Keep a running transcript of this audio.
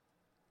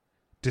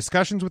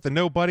Discussions with the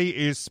Nobody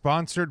is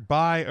sponsored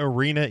by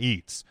Arena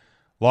Eats.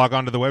 Log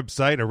on to the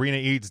website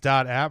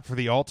arenaeats.app for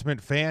the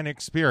ultimate fan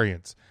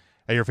experience.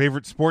 At your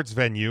favorite sports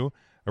venue,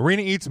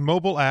 Arena Eats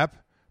mobile app,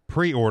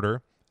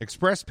 pre-order,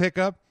 express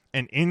pickup,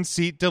 and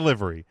in-seat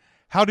delivery.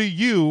 How do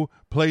you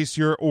place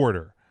your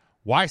order?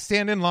 Why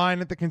stand in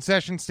line at the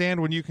concession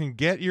stand when you can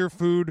get your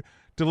food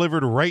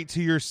delivered right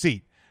to your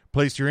seat?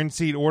 Place your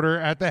in-seat order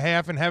at the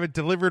half and have it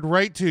delivered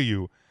right to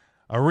you.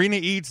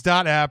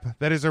 ArenaEats.app.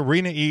 That is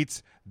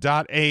ArenaEats.app.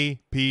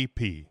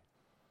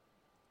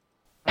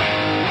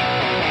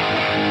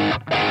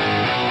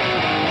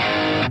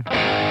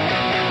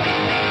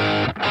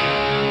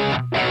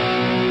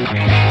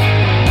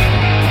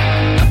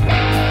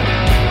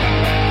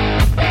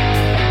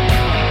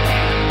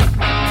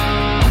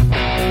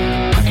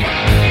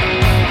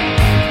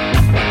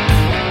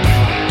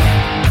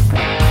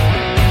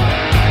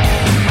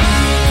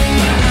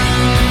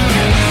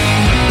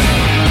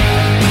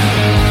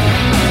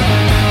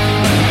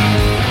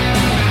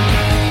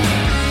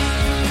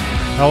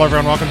 Hello,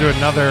 everyone. Welcome to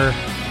another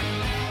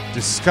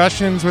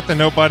Discussions with the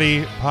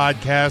Nobody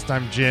podcast.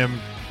 I'm Jim.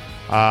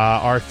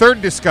 Our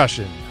third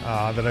discussion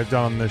that I've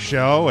done on the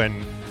show, and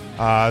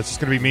it's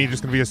just going to be me,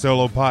 just going to be a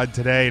solo pod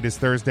today. It is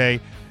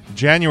Thursday,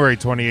 January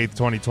 28th,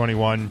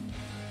 2021,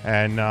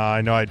 and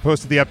I know I'd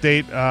posted the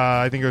update,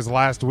 I think it was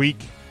last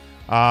week,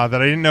 that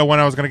I didn't know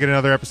when I was going to get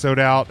another episode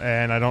out,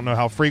 and I don't know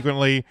how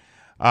frequently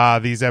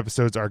these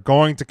episodes are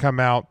going to come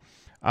out,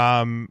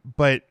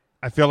 but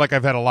I feel like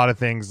I've had a lot of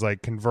things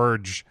like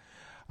converge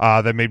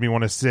that made me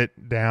want to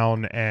sit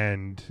down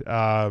and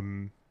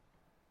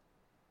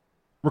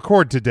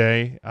record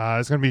today.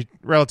 It's going to be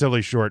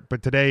relatively short,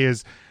 but today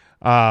is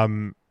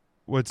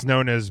what's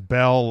known as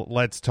Bell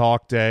Let's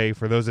Talk Day.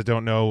 For those that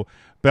don't know,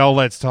 Bell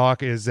Let's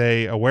Talk is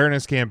a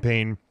awareness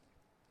campaign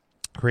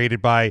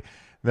created by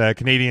the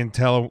Canadian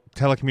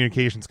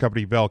telecommunications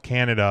company Bell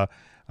Canada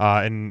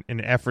in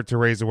an effort to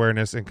raise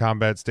awareness and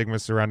combat stigma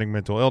surrounding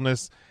mental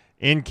illness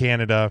in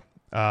Canada.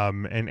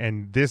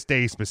 And this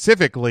day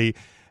specifically,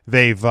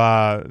 they've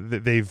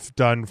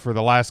done for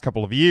the last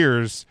couple of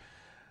years,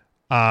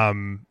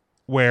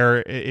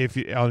 where if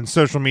you, on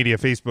social media,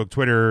 Facebook,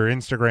 Twitter,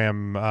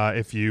 Instagram,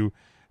 if you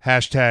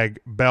hashtag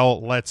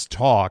Bell Let's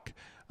Talk,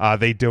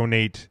 they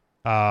donate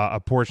a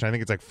portion. I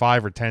think it's like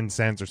 5 or 10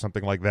 cents or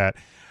something like that,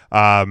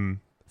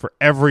 for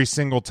every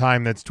single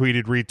time that's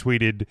tweeted,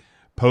 retweeted,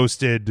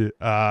 posted,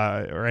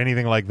 or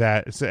anything like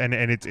that. So, and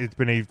it's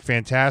been a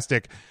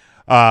fantastic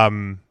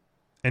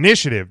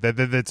initiative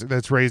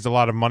that's raised a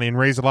lot of money and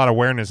raised a lot of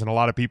awareness, and a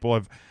lot of people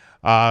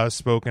have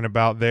spoken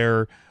about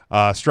their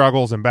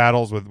struggles and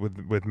battles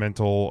with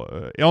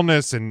mental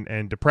illness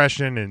and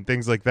depression and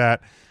things like that,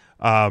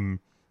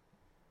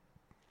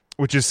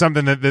 which is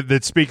something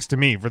that speaks to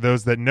me. For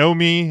those that know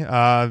me,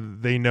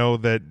 they know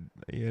that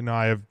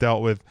I have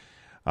dealt with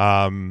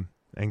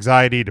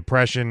anxiety,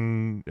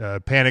 depression,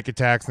 panic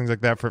attacks, things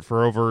like that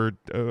for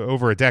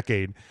over a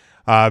decade.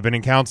 I've been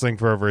in counseling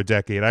for over a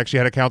decade. I actually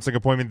had a counseling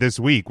appointment this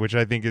week, which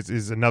I think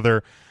is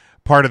another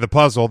part of the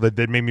puzzle that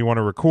made me want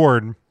to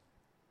record.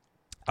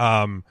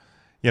 And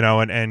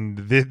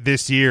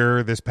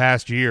this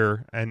past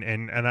year,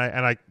 and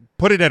I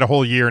put it at a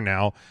whole year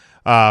now,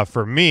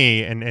 for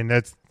me, and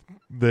that's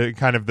the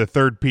kind of the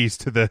third piece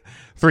to the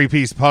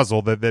 3-piece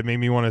puzzle that made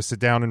me want to sit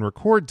down and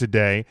record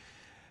today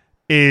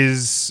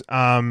is,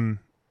 everybody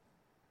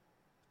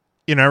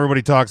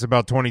talks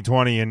about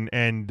 2020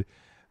 and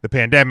the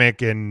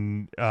pandemic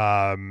and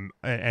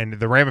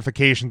the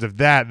ramifications of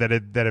that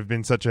have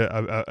been such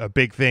a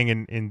big thing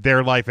in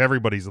their life,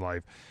 everybody's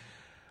life.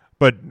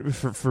 But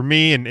for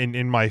me and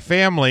in my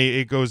family,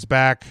 it goes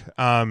back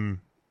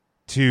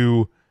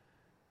to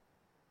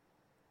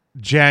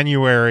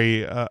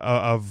January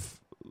of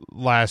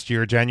last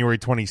year, January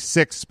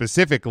 26th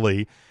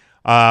specifically,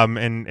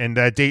 and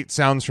that date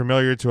sounds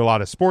familiar to a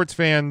lot of sports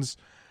fans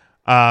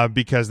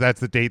because that's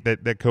the date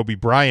that Kobe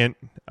Bryant,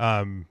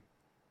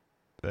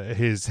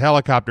 his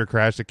helicopter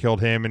crash that killed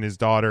him and his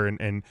daughter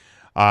and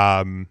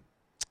was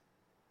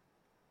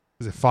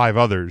it 5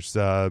 others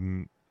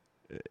in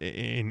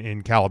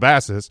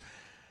Calabasas.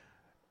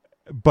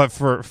 But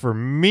for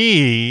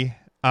me,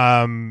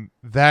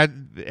 that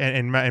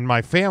and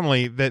my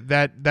family,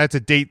 that's a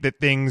date that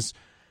things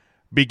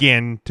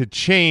begin to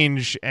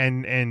change,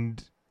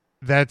 and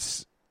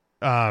that's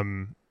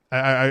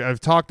I've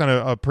talked on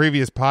a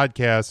previous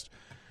podcast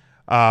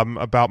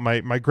about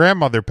my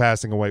grandmother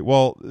passing away.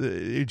 Well,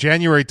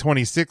 January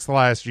 26th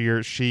last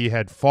year, she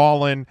had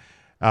fallen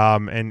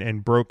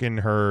and broken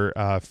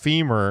her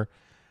femur,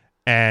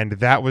 and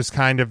that was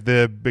kind of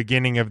the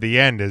beginning of the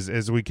end,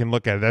 as we can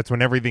look at it. That's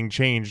when everything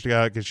changed,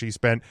 because she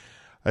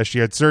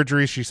had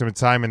surgery, she spent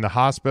time in the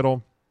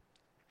hospital,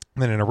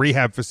 then in a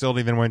rehab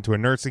facility, then went to a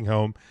nursing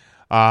home,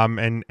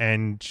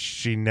 and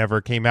she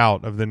never came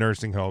out of the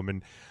nursing home,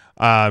 and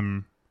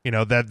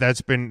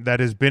that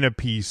has been a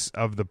piece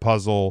of the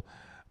puzzle.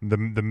 The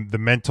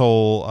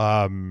mental,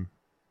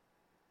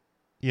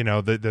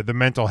 the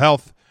mental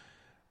health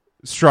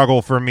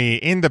struggle for me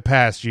in the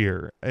past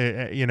year,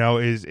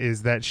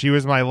 is that she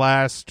was my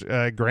last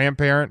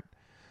grandparent.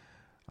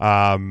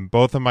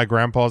 Both of my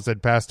grandpas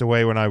had passed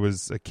away when I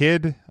was a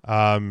kid,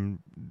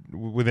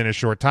 within a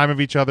short time of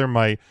each other.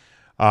 My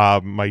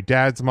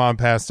dad's mom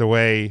passed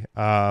away.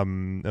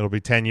 It'll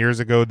be 10 years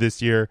ago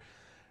this year.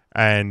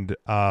 And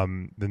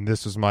then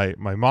this was my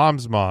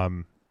mom's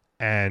mom.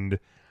 And,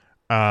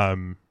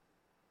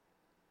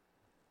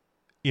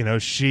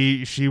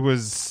 she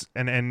was,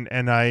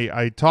 and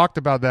I talked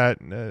about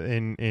that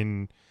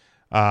in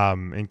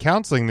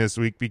counseling this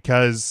week,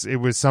 because it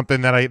was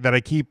something that I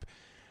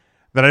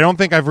don't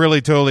think I've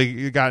really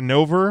totally gotten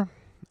over,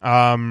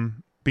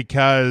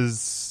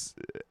 because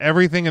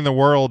everything in the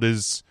world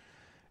is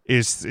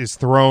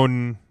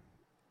thrown,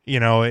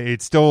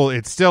 it's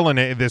still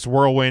in this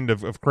whirlwind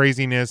of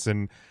craziness,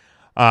 and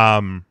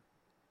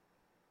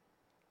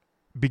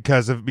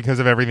because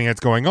of everything that's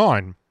going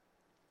on.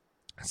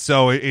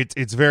 So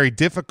it's very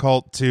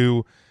difficult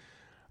to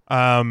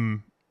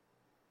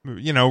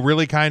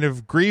really kind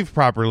of grieve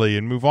properly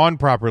and move on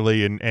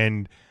properly,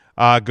 and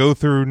go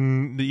through,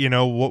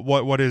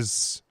 what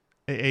is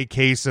a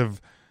case of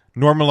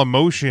normal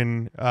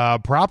emotion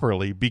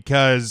properly,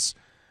 because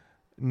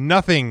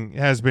nothing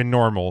has been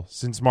normal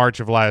since March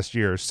of last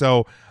year.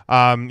 So,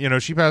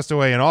 she passed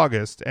away in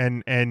August,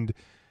 and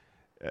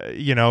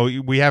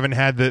we haven't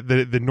had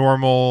the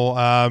normal,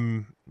 a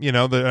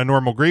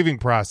normal grieving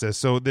process.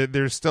 So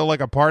there's still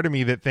like a part of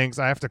me that thinks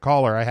I have to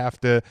call her. I have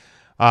to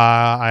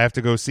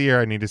go see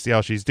her. I need to see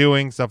how she's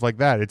doing, stuff like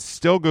that. It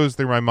still goes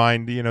through my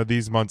mind,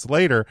 these months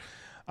later.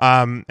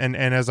 And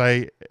as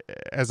I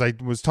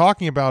was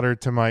talking about her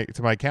to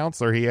my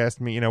counselor, he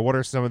asked me, what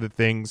are some of the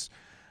things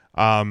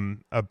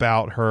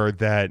about her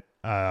that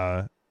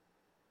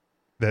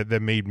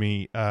made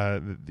me,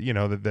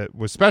 that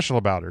was special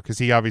about her, because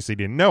he obviously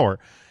didn't know her.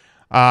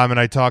 And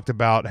I talked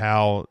about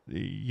how,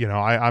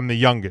 I'm the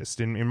youngest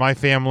in my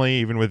family,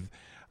 even with,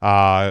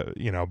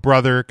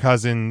 brother,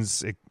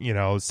 cousins,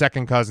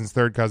 second cousins,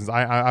 third cousins.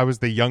 I was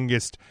the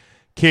youngest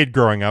kid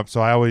growing up,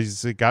 so I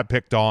always got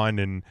picked on,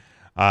 and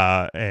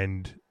was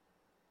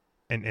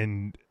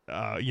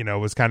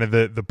kind of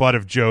the butt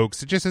of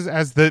jokes, just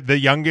as the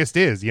youngest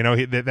is.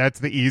 That's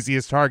the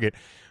easiest target,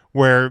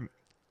 where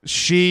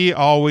she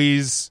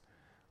always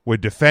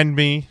would defend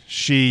me.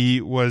 She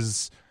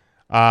was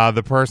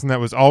the person that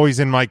was always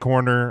in my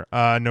corner,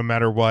 no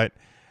matter what.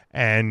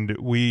 And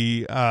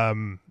we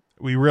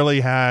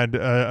really had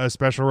a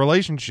special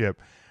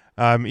relationship.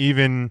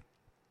 Even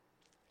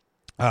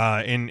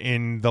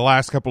in the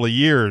last couple of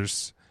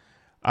years,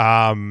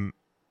 I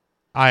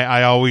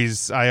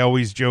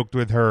always joked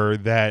with her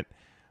that,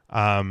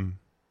 I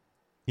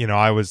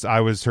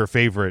was her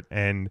favorite,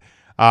 and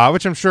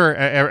which I'm sure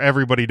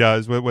everybody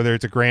does, whether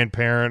it's a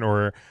grandparent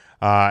or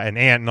an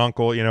aunt and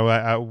uncle.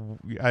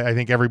 I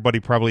think everybody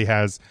probably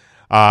has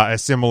a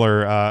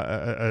similar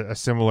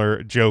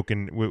joke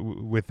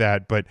with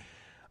that. But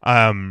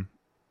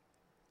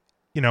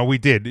we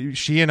did.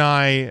 She and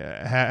I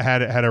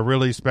had a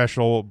really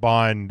special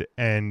bond,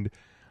 and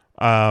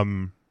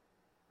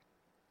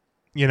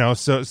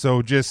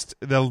so just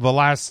the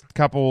last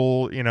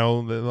couple,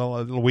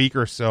 the week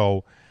or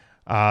so,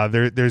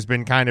 there's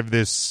been kind of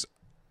this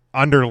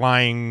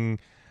underlying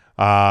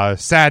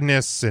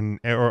sadness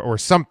or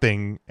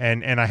something,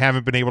 and I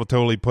haven't been able to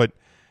totally put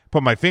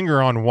my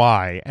finger on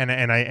why, and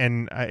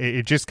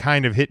it just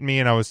kind of hit me.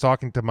 And I was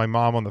talking to my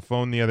mom on the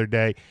phone the other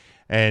day,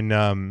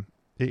 and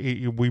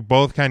we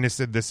both kind of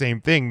said the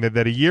same thing,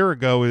 that a year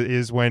ago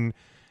is when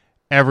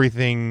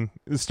everything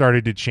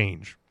started to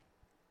change.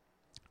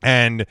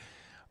 And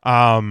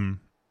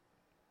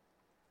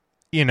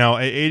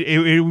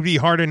it would be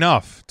hard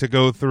enough to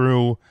go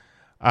through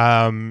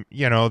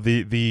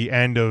the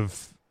end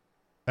of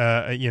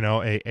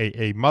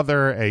a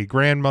mother, a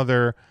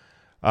grandmother,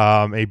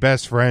 a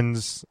best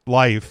friend's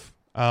life.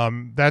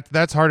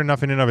 That's hard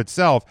enough in and of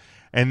itself.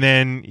 And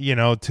then,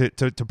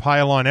 to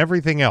pile on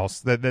everything else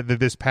that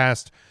this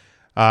past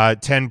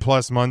 10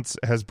 plus months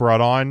has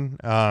brought on,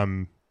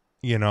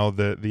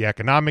 the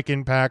economic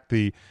impact,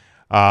 the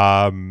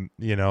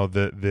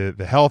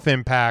health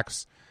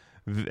impacts,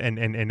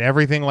 and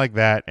everything like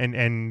that.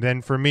 And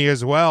then for me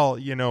as well,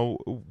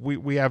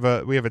 we have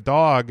a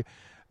dog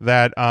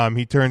that,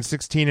 he turned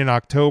 16 in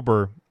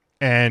October,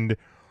 and,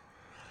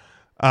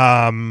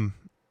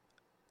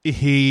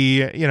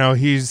 he's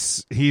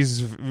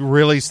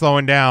really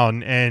slowing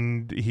down,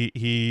 and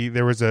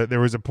there was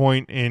a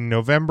point in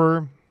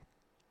November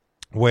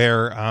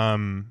where,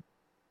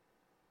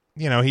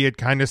 he had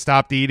kind of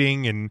stopped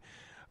eating, and,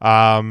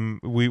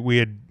 we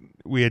had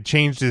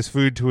changed his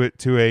food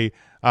to a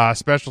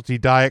specialty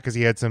diet, because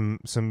he had some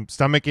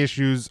stomach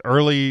issues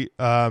early,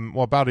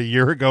 about a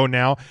year ago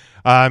now,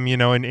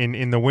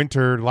 in the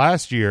winter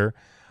last year,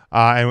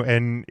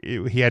 and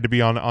he had to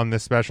be on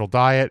this special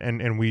diet,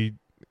 and we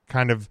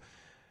kind of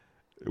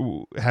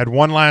had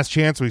one last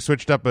chance. We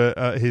switched up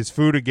his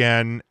food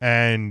again,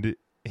 and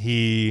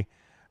he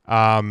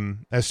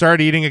has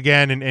started eating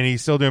again, and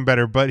he's still doing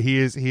better, but he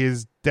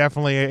is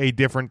definitely a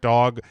different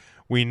dog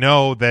we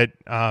know that,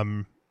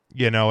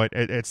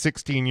 at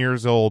 16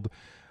 years old,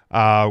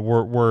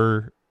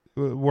 we're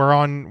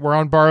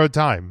on borrowed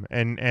time,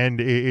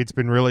 and it's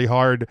been really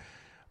hard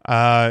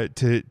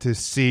to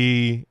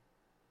see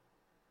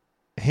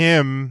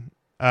him,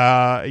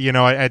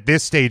 at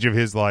this stage of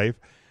his life.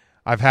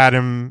 I've had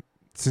him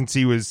since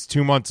he was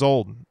 2 months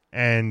old,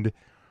 and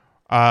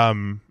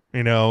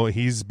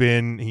he's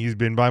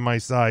been by my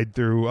side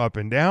through up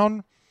and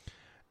down,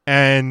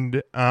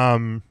 and to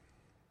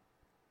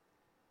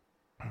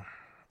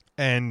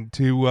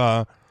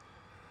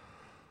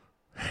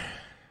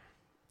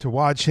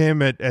watch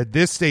him at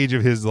this stage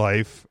of his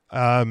life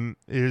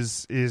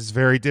is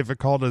very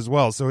difficult as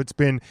well. So it's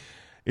been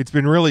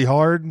really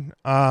hard,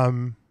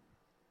 for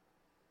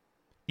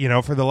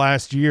the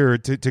last year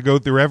to go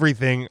through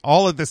everything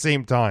all at the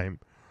same time.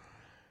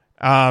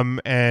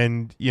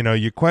 And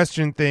you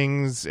question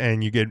things,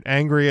 and you get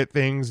angry at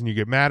things, and you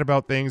get mad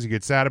about things, you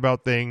get sad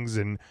about things,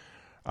 and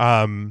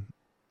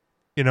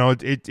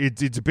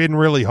it's been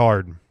really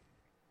hard.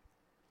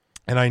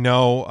 And I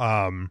know,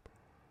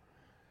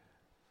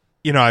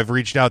 I've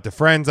reached out to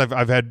friends.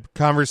 I've had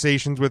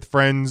conversations with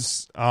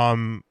friends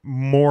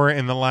more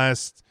in the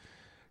last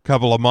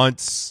couple of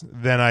months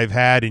than I've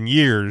had in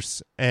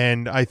years,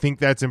 and I think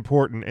that's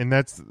important. And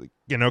that's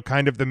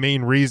kind of the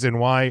main reason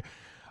why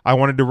I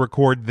wanted to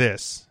record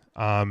this,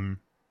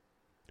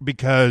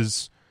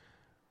 because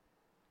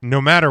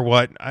no matter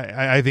what,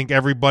 I think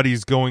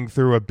everybody's going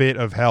through a bit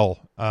of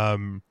hell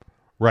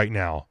right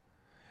now,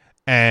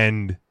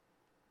 and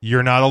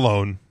you're not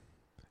alone.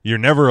 You're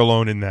never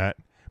alone in that,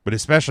 but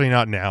especially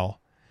not now.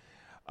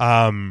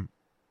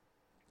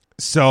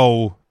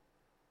 So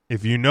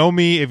if you know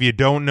me, if you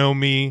don't know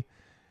me,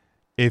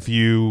 if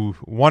you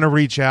want to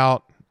reach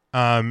out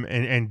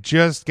and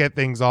just get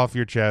things off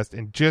your chest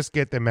and just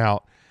get them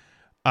out,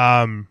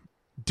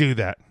 do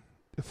that.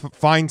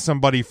 Find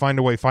somebody, find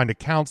a way, find a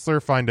counselor,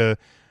 find a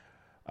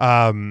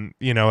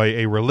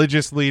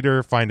religious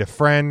leader, find a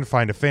friend,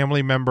 find a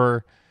family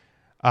member,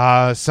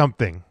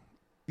 something,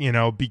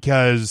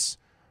 because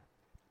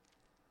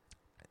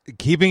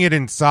keeping it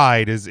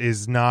inside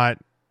is not,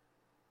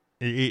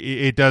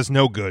 it does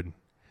no good.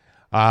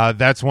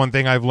 That's one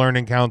thing I've learned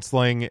in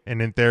counseling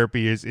and in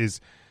therapy is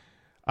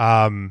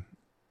and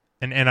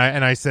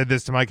I said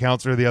this to my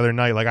counselor the other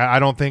night, like, I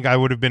don't think I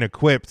would have been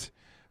equipped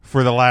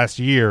for the last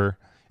year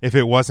if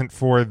it wasn't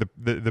for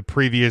the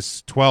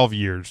previous 12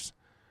 years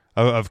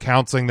of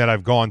counseling that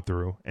I've gone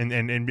through,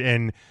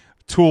 and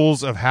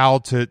tools of how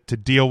to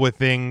deal with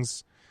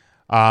things.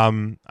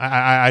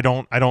 I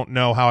don't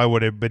know how I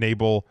would have been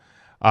able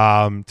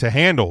to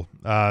handle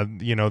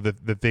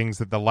the things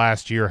that the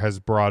last year has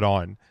brought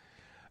on.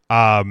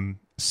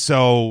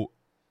 So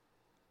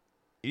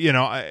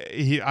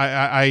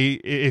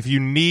if you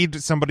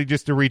need somebody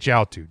just to reach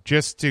out to,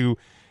 just to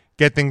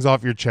get things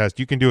off your chest,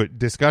 you can do it.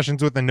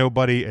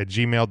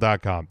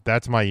 discussionswithanobody@gmail.com.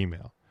 That's my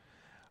email.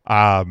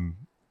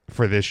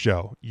 For this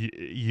show,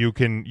 you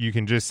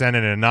can just send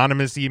an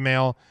anonymous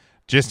email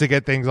just to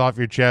get things off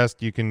your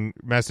chest. You can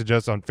message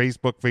us on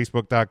Facebook,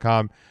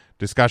 facebook.com,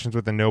 Discussions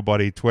with a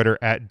Nobody, Twitter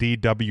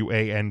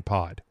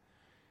 @DWANpod.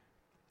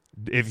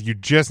 If you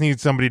just need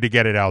somebody to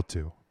get it out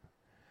to,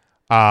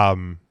 I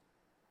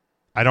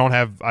don't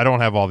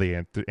have all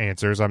the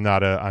answers. I'm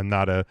not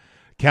a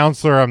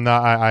counselor. I'm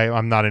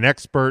not an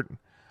expert,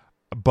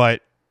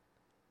 but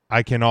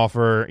I can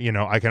offer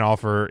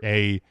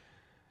a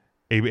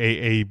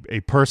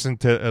person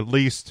to at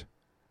least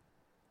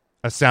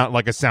a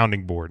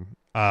sounding board.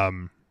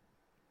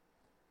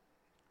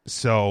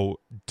 So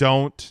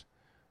don't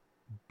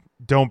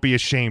be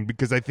ashamed,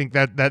 because I think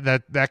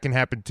that can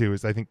happen too.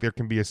 Is I think there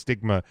can be a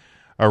stigma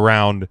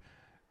around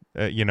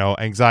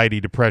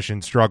anxiety,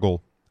 depression,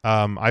 struggle.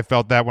 I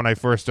felt that when I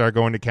first started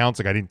going to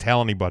counseling. I didn't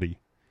tell anybody.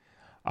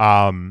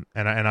 And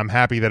I'm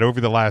happy that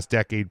over the last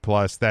decade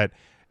plus that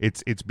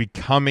it's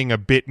becoming a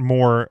bit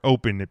more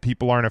open, that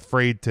people aren't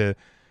afraid to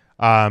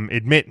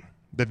admit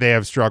that they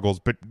have struggles,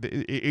 but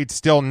it's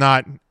still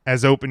not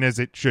as open as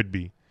it should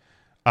be.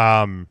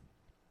 So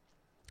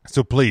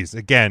please,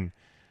 again,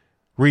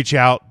 reach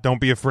out. Don't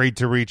be afraid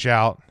to reach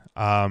out.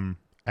 And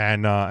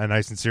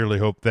I sincerely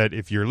hope that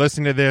if you're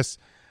listening to this,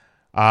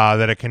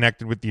 that it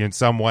connected with you in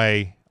some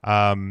way,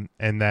 and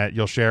that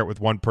you'll share it with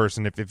one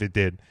person if it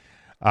did.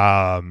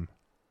 And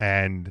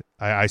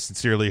I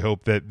sincerely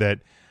hope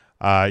that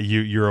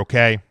you're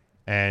okay,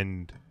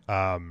 and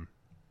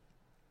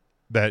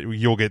that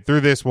you'll get through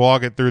this. We'll all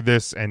get through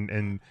this,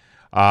 and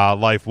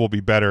life will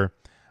be better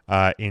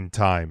in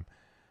time.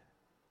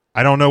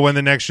 I don't know when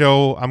the next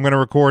show I'm going to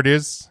record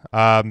is.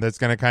 That's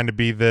going to kind of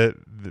be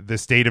the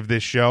state of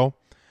this show.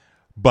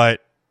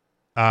 But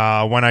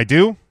when I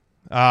do,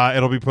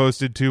 it'll be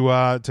posted to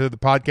the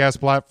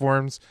podcast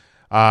platforms,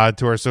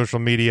 to our social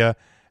media.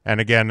 And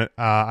again,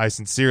 I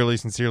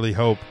sincerely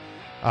hope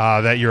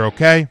that you're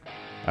okay,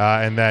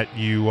 and that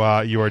you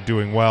are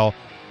doing well.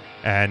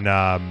 And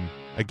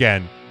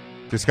again,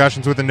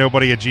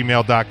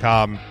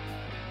 discussionswithanobody@gmail.com,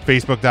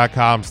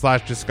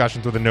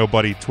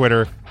 facebook.com/discussionswithanobody,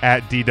 Twitter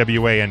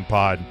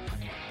 @DWANpod.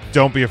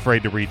 Don't be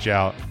afraid to reach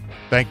out.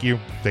 Thank you.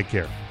 Take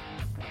care.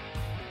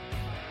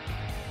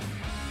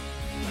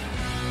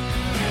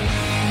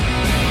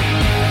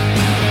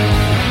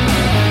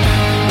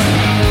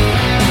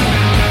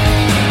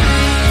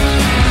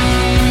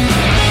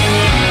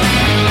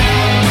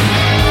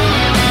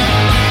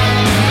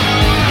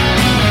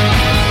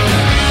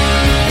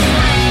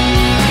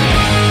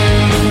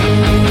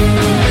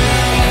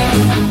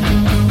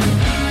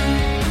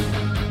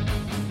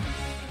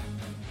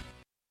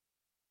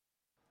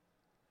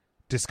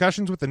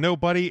 Discussions with the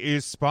Nobody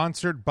is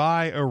sponsored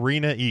by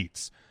Arena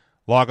Eats.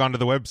 Log on to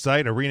the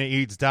website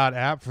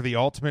arenaeats.app for the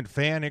ultimate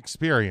fan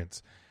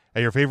experience.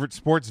 At your favorite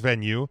sports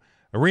venue,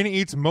 Arena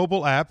Eats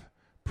mobile app,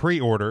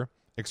 pre-order,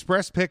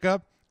 express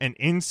pickup, and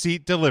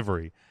in-seat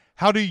delivery.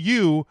 How do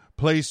you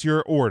place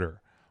your order?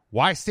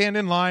 Why stand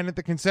in line at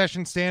the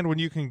concession stand when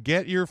you can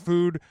get your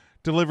food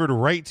delivered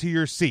right to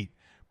your seat?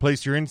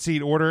 Place your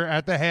in-seat order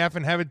at the half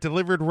and have it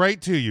delivered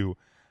right to you.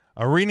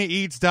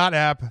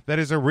 ArenaEats.app. That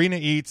is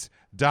ArenaEats.app.